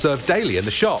we now serve daily in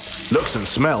the shop. Looks and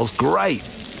smells great.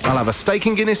 I'll have a steak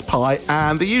and Guinness pie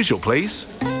and the usual, please.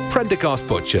 Prendergast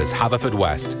Butchers,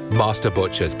 Haverfordwest. Master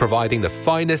Butchers, providing the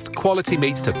finest quality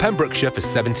meats to Pembrokeshire for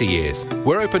 70 years.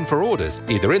 We're open for orders,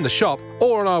 either in the shop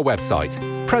or on our website,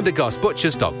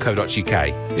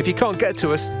 prendergastbutchers.co.uk. If you can't get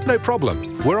to us, no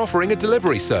problem. We're offering a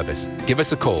delivery service. Give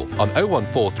us a call on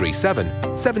 01437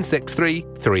 763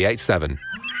 387.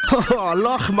 Oh,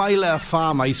 Lochmeyler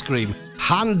Farm Ice Cream.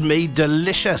 Handmade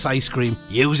delicious ice cream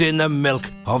using the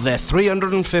milk of their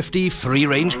 350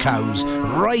 free-range cows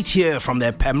right here from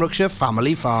their Pembrokeshire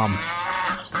family farm.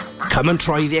 Come and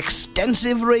try the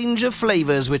extensive range of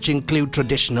flavours which include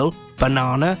traditional,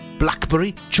 banana,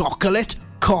 blackberry, chocolate,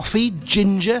 coffee,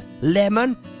 ginger,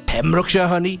 lemon, Pembrokeshire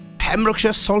honey,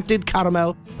 Pembrokeshire salted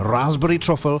caramel, raspberry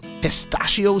truffle,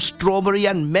 pistachio, strawberry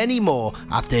and many more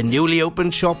at their newly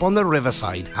opened shop on the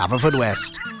Riverside,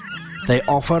 Haverfordwest. They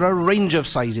offer a range of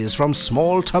sizes from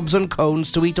small tubs and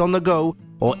cones to eat on the go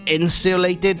or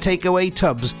insulated takeaway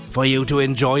tubs for you to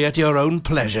enjoy at your own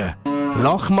pleasure.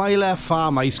 Lochmeyler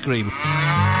Farm Ice Cream.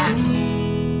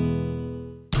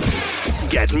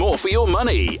 Get more for your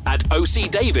money at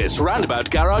OC Davis Roundabout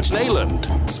Garage Neyland.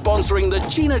 Sponsoring the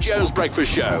Gina Jones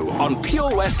Breakfast Show on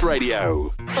Pure West Radio.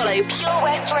 Follow Pure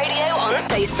West Radio on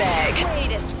Facebook.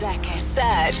 Wait a second.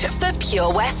 Search for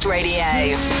Pure West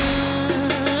Radio.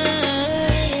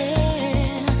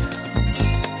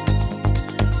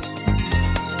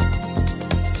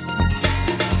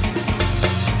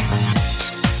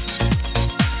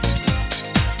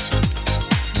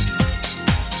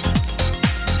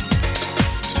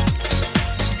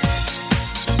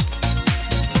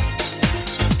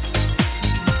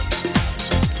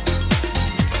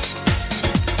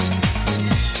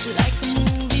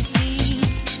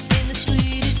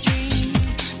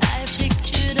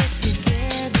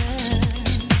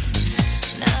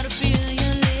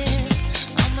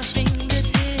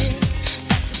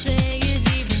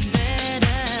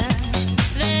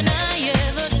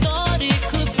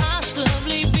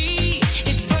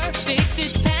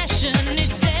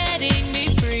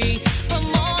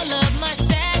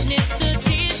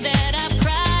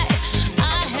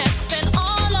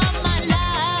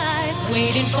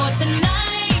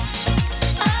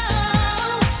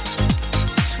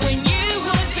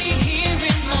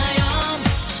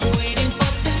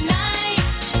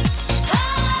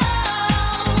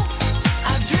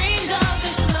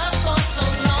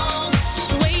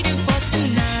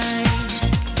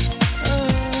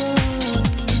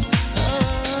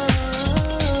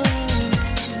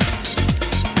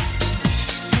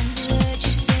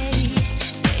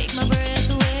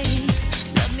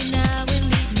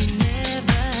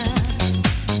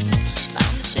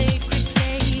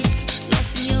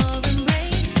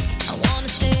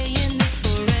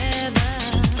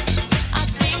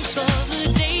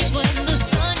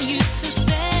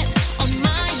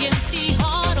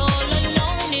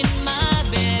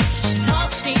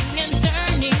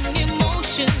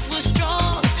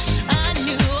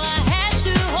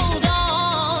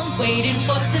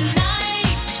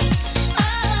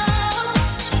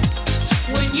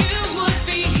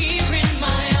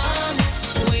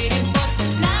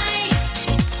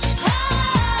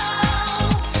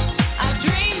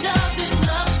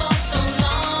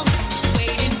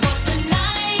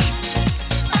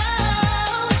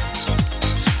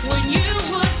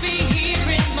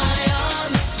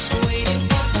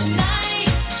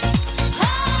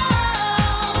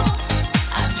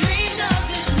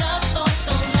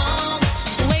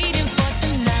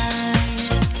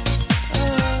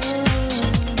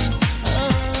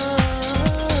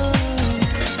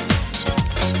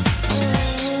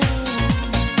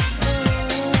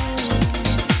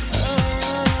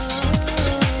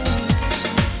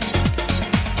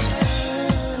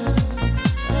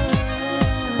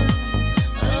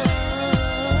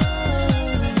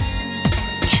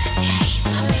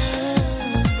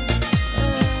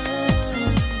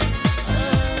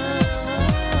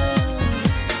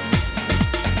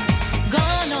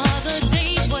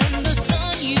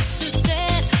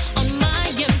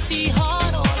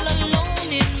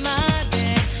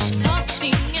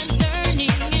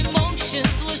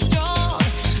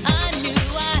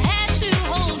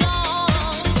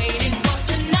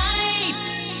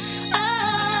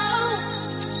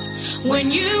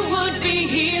 when you would be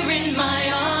here in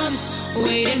my arms,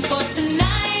 waiting for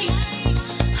tonight.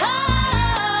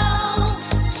 Oh,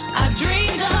 I've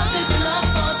dreamed of this love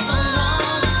for so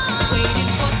long, waiting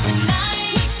for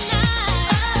tonight.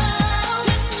 Oh,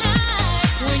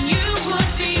 when you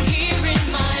would be here in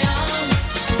my arms,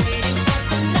 waiting for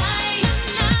tonight.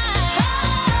 Oh,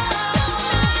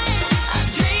 I've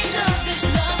dreamed of this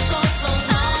love for so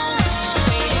long,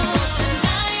 waiting for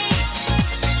tonight.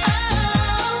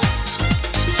 Oh,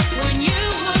 when you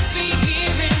would be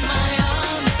here in my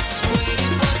arms,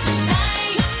 waiting for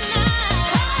tonight.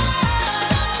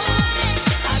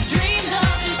 I've dreamed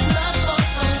of this love for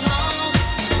so long,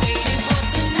 waiting for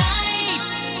tonight.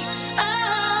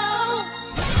 Oh.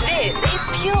 This is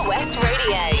Pure West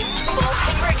Radio for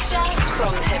Pembrokeshire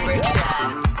from Pembrokeshire.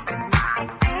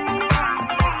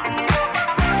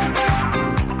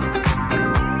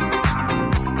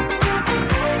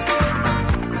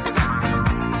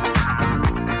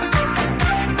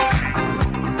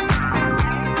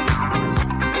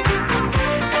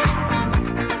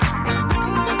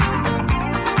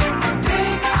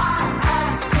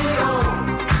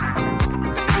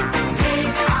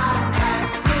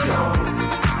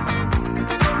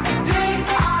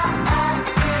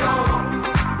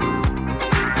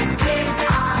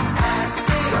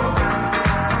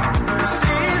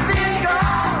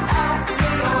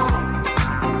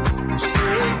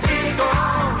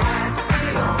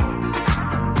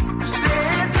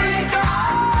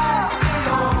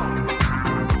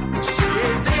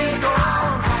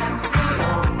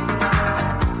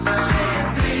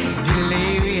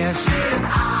 Delirious,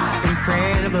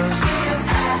 incredible,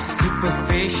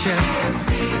 superficial,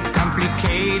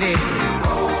 complicated.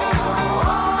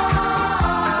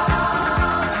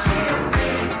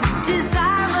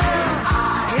 Desirable,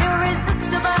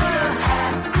 irresistible,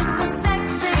 super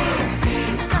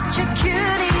sexy, such a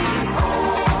cutie.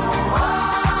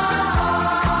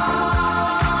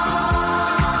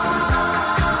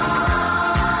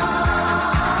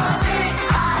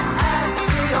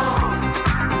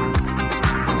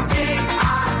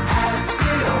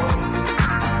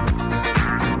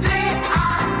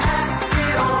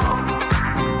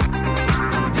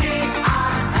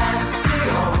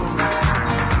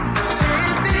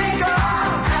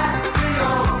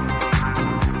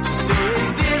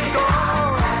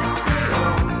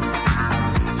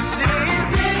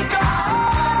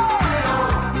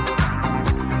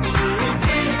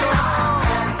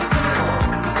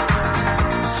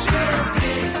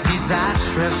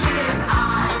 Disastrous,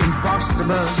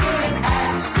 impossible,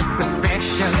 super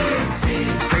special,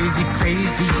 crazy,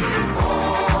 crazy.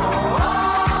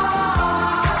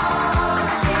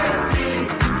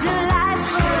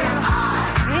 Delightful,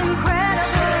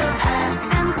 incredible,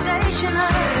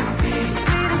 sensational,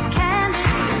 sweet as candy.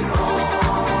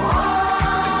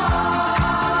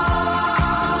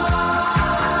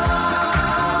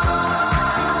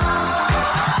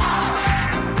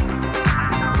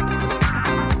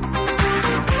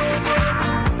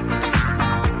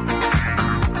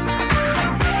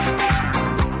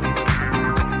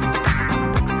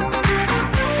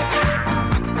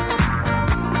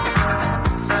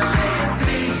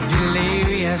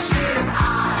 Delirious,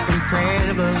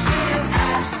 incredible,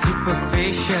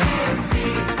 superficial,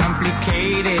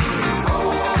 complicated.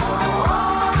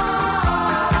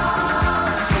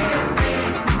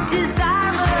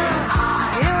 Desirable,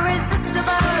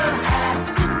 irresistible,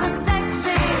 super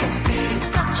sexy,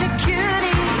 such a cutie.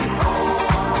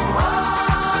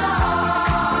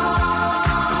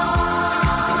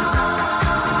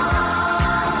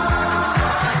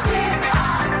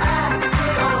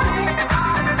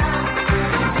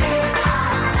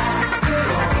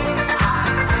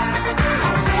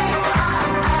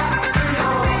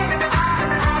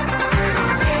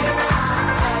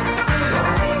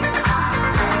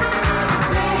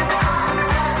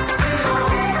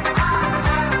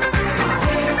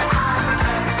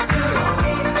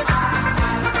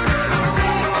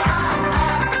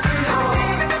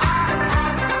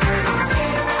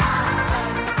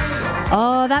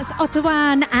 Oh, that's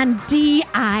Ottawan and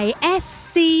DISCO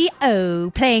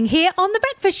playing here on The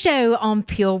Breakfast Show on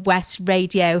Pure West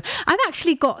Radio. I've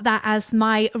actually got that as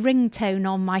my ringtone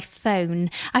on my phone.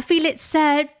 I feel it's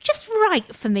just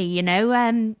right for me, you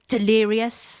know.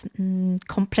 Delirious,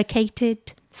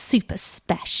 complicated, super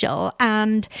special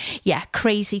and yeah,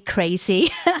 crazy.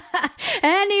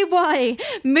 Anyway,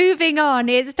 moving on,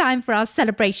 it's time for our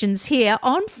celebrations here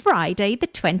on Friday the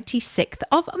 26th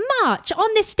of March. On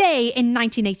this day in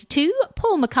 1982,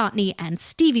 Paul McCartney and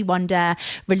Stevie Wonder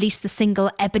released the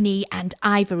single Ebony and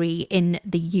Ivory in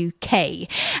the UK.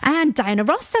 And Diana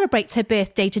Ross celebrates her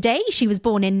birthday today. She was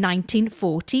born in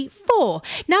 1944.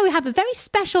 Now we have a very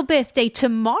special birthday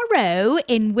tomorrow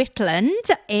in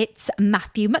Whitland. It's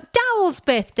Matthew McDowell's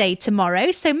birthday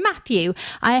tomorrow. So Matthew,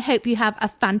 I hope you have a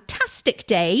fantastic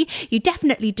day. You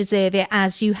definitely deserve it,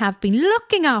 as you have been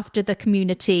looking after the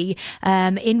community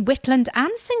in Whitland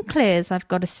and St Clair's, I've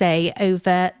got to say,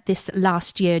 over this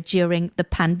last year during the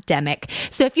pandemic.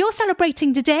 So if you're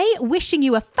celebrating today, wishing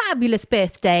you a fabulous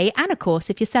birthday, and of course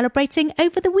if you're celebrating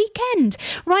over the weekend.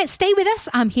 Right, stay with us.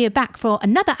 I'm here back for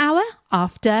another hour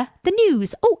after the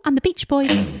news. Oh, and the Beach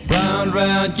Boys. Round,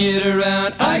 round, get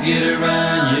around, I get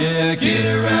around, yeah, get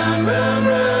around, round,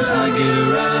 round, I get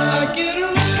around, I get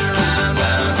around.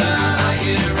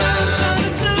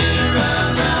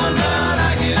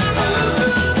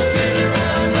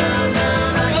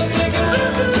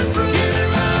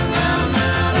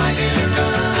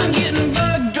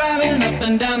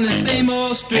 Down the same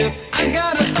old strip, I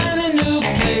gotta find a new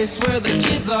place where the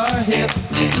kids are hip.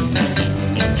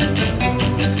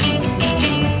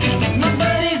 My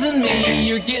buddies and me,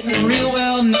 you're getting real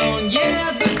well known.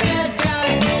 Yeah, the bad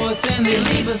guys know us and they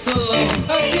leave us alone.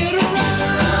 I get around,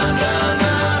 round, round,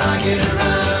 round, I get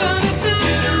around.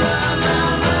 Get around,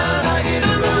 round, round, I get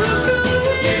around.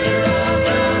 Get around,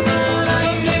 round, round,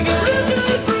 I get around.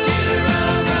 Get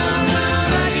around, round,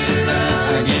 round, I get around.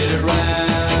 I get around.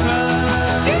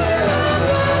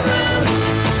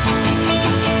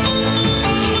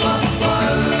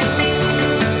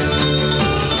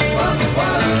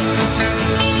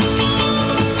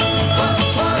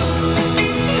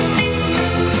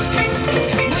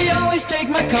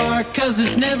 Car, cause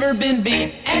it's never been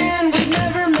beat, and we've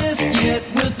never missed yet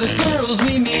with the girls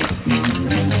we meet.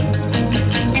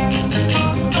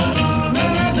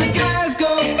 None of the guys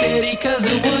go steady, cause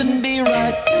it wouldn't be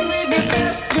right to leave your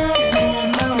best girl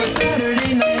home on a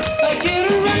Saturday night. I get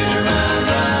around, round,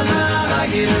 round, round, I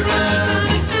get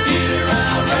around. Get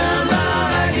around, round,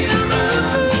 round, I get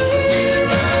around. Get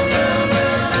around, round,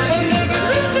 round, I get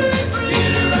around.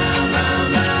 Get around,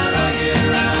 round, round, I get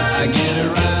around. I get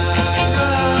around.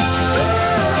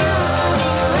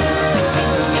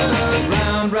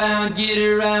 Get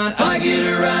around, I get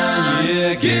around,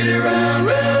 yeah, get around,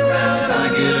 round, round, I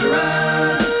get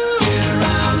around. Get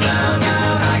around, round,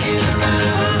 round, I get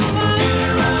around. Get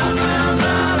around, round,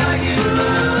 round, I get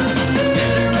around.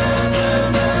 Get around,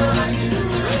 round, round, I get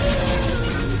around.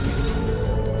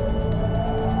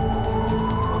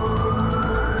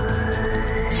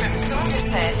 From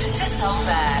Somerset to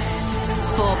Salford.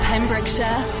 For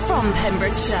Pembrokeshire, from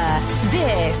Pembrokeshire,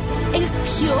 this is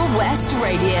Pure West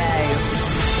Radio.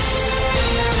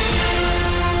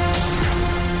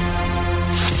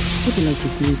 With the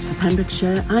latest news for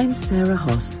Pembrokeshire, I'm Sarah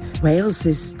Hoss.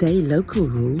 Wales's stay local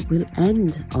rule will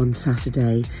end on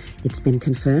Saturday. It's been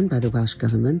confirmed by the Welsh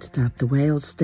Government that the Wales stay